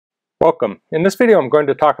Welcome. In this video I'm going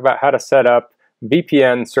to talk about how to set up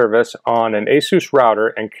VPN service on an ASUS router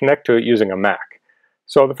and connect to it using a Mac.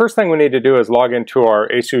 So the first thing we need to do is log into our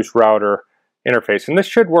ASUS router interface, and this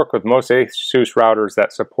should work with most ASUS routers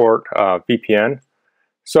that support VPN.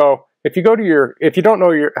 So if you don't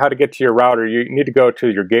know how to get to your router, you need to go to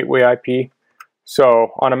your gateway IP. So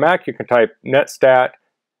on a Mac you can type netstat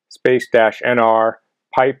 /nr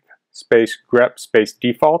pipe grep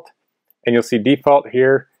default, and you'll see default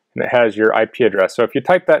here, and it has your IP address. So if you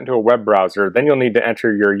type that into a web browser, then you'll need to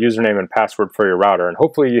enter your username and password for your router, and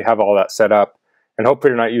hopefully you have all that set up, and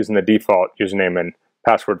hopefully you're not using the default username and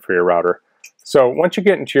password for your router. So once you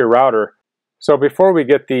get into your router, so before we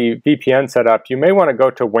get the VPN set up, you may want to go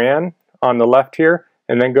to WAN on the left here,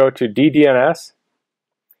 and then go to D DNS,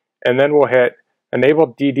 and then we'll hit Enable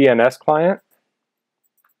D DNS Client.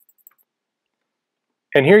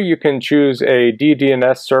 And here you can choose a D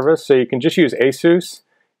DNS service, so you can just use ASUS.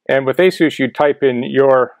 And with ASUS, you type in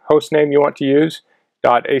your host name you want to use,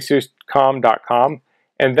 .asuscom.com,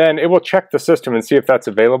 and then it will check the system and see if that's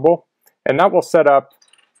available. And that will set up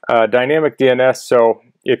dynamic DNS, so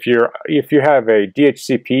if you have a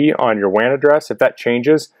DHCP on your WAN address, if that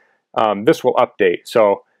changes, this will update.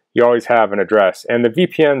 So you always have an address. And the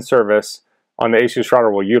VPN service on the ASUS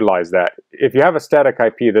router will utilize that. If you have a static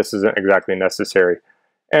IP, this isn't exactly necessary.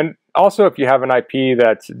 And also if you have an IP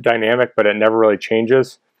that's dynamic but it never really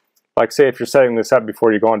changes, like say if you're setting this up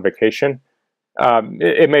before you go on vacation,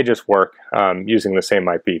 it may just work using the same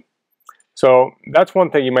IP. So that's one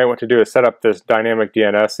thing you might want to do, is set up this dynamic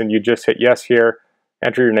DNS, and you just hit yes here,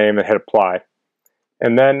 enter your name, and hit apply.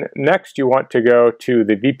 And then next you want to go to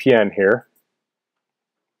the VPN here.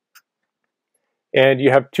 And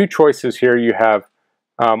you have two choices here. You have,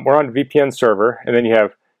 we're on VPN server, and then you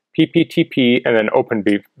have PPTP and then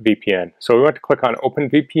OpenVPN. So we want to click on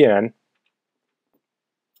OpenVPN.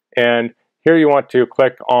 And here you want to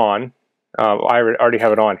click on, I already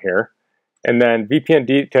have it on here, and then VPN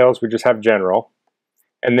details, we just have general.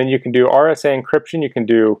 And then you can do RSA encryption, you can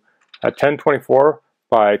do 1024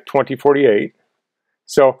 by 2048.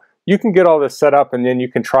 So you can get all this set up, and then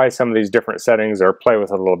you can try some of these different settings or play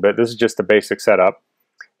with it a little bit. This is just the basic setup.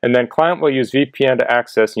 And then client will use VPN to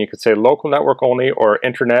access, and you could say local network only or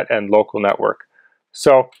internet and local network.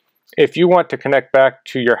 So if you want to connect back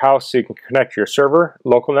to your house so you can connect to your server,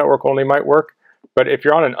 local network only might work. But if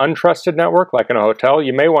you're on an untrusted network, like in a hotel,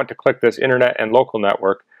 you may want to click this internet and local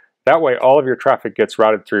network. That way all of your traffic gets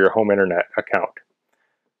routed through your home internet account.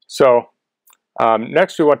 So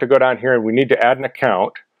next we want to go down here and we need to add an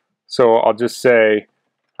account. So I'll just say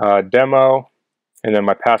demo, and then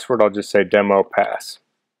my password I'll just say demo pass.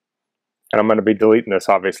 And I'm going to be deleting this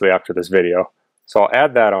obviously after this video. So I'll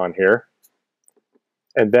add that on here.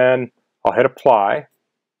 And then I'll hit apply.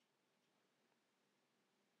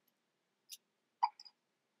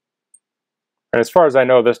 And as far as I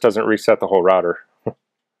know, this doesn't reset the whole router.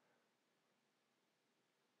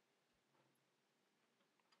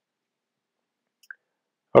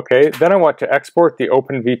 Okay, then I want to export the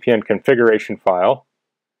OpenVPN configuration file,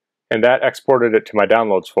 and that exported it to my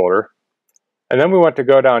downloads folder. And then we want to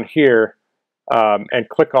go down here and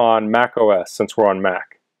click on Mac OS, since we're on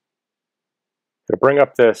Mac. It'll bring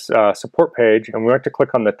up this support page, and we want to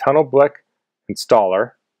click on the tunnelblick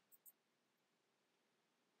installer.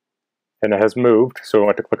 And it has moved, so we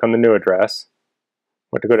want to click on the new address.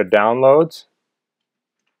 We want to go to downloads,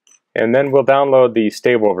 and then we'll download the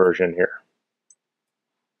stable version here.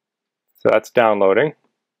 So that's downloading.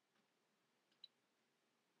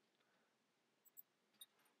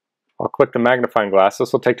 I'll click the magnifying glass.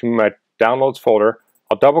 This will take me to my downloads folder.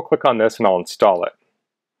 I'll double click on this and I'll install it.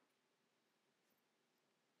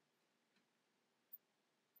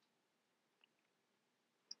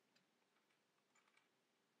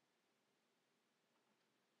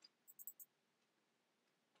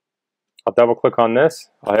 I'll double click on this,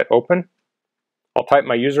 I'll hit open, I'll type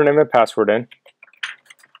my username and password in.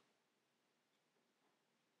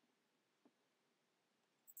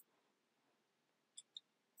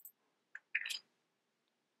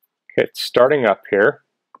 Okay, it's starting up here.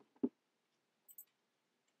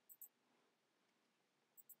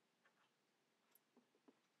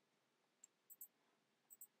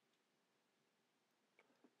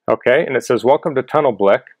 Okay, and it says welcome to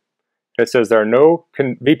tunnelblick. It says there are no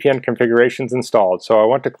VPN configurations installed, so I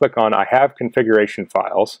want to click on I have configuration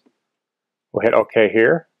files. We'll hit OK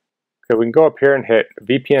here. Okay, we can go up here and hit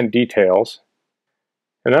VPN details,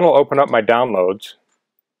 and then it'll open up my downloads.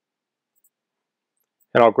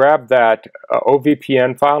 And I'll grab that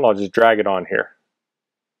OVPN file and I'll just drag it on here.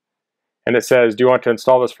 And it says, do you want to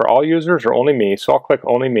install this for all users or only me? So I'll click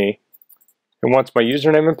only me. It wants my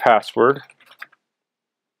username and password.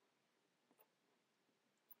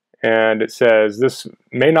 And it says this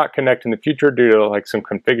may not connect in the future due to like some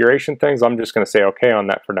configuration things. I'm just going to say okay on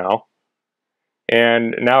that for now.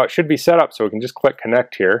 And now it should be set up, so we can just click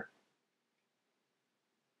connect here.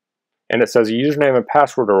 And it says a username and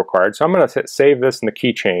password are required. So I'm going to save this in the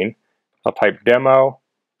keychain. I'll type demo.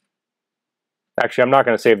 Actually, I'm not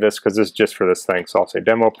going to save this because this is just for this thing. So I'll say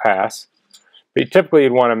demo pass. But typically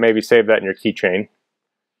you'd want to maybe save that in your keychain.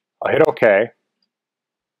 I'll hit OK.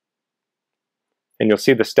 And you'll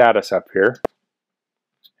see the status up here.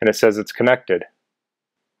 And it says it's connected.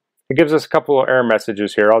 It gives us a couple of error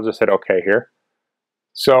messages here. I'll just hit OK here.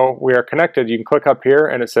 So we are connected. You can click up here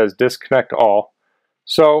and it says disconnect all.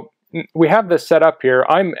 So we have this set up here.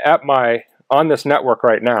 I'm on this network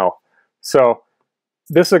right now. So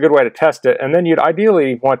this is a good way to test it. And then you'd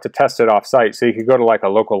ideally want to test it off-site. So you could go to like a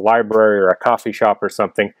local library or a coffee shop or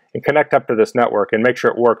something and connect up to this network and make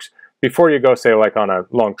sure it works before you go, say, like on a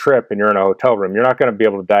long trip and you're in a hotel room. You're not going to be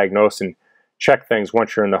able to diagnose and check things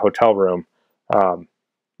once you're in the hotel room,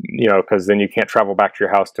 you know, because then you can't travel back to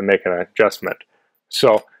your house to make an adjustment.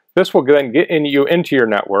 So this will then get you into your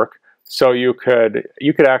network. So you could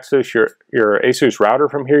access your ASUS router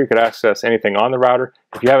from here. You could access anything on the router.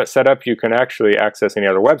 If you have it set up, you can actually access any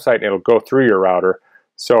other website and it'll go through your router.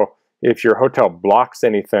 So if your hotel blocks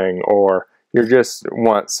anything or you just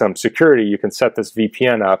want some security, you can set this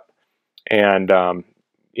VPN up and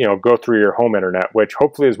you know, go through your home internet, which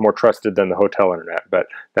hopefully is more trusted than the hotel internet, but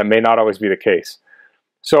that may not always be the case.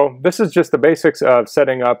 So this is just the basics of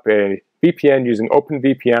setting up a VPN using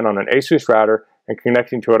OpenVPN on an ASUS router and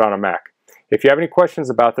connecting to it on a Mac. If you have any questions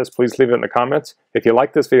about this, please leave it in the comments. If you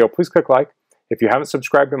like this video, please click like. If you haven't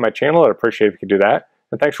subscribed to my channel, I'd appreciate if you could do that.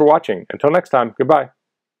 And thanks for watching. Until next time, goodbye.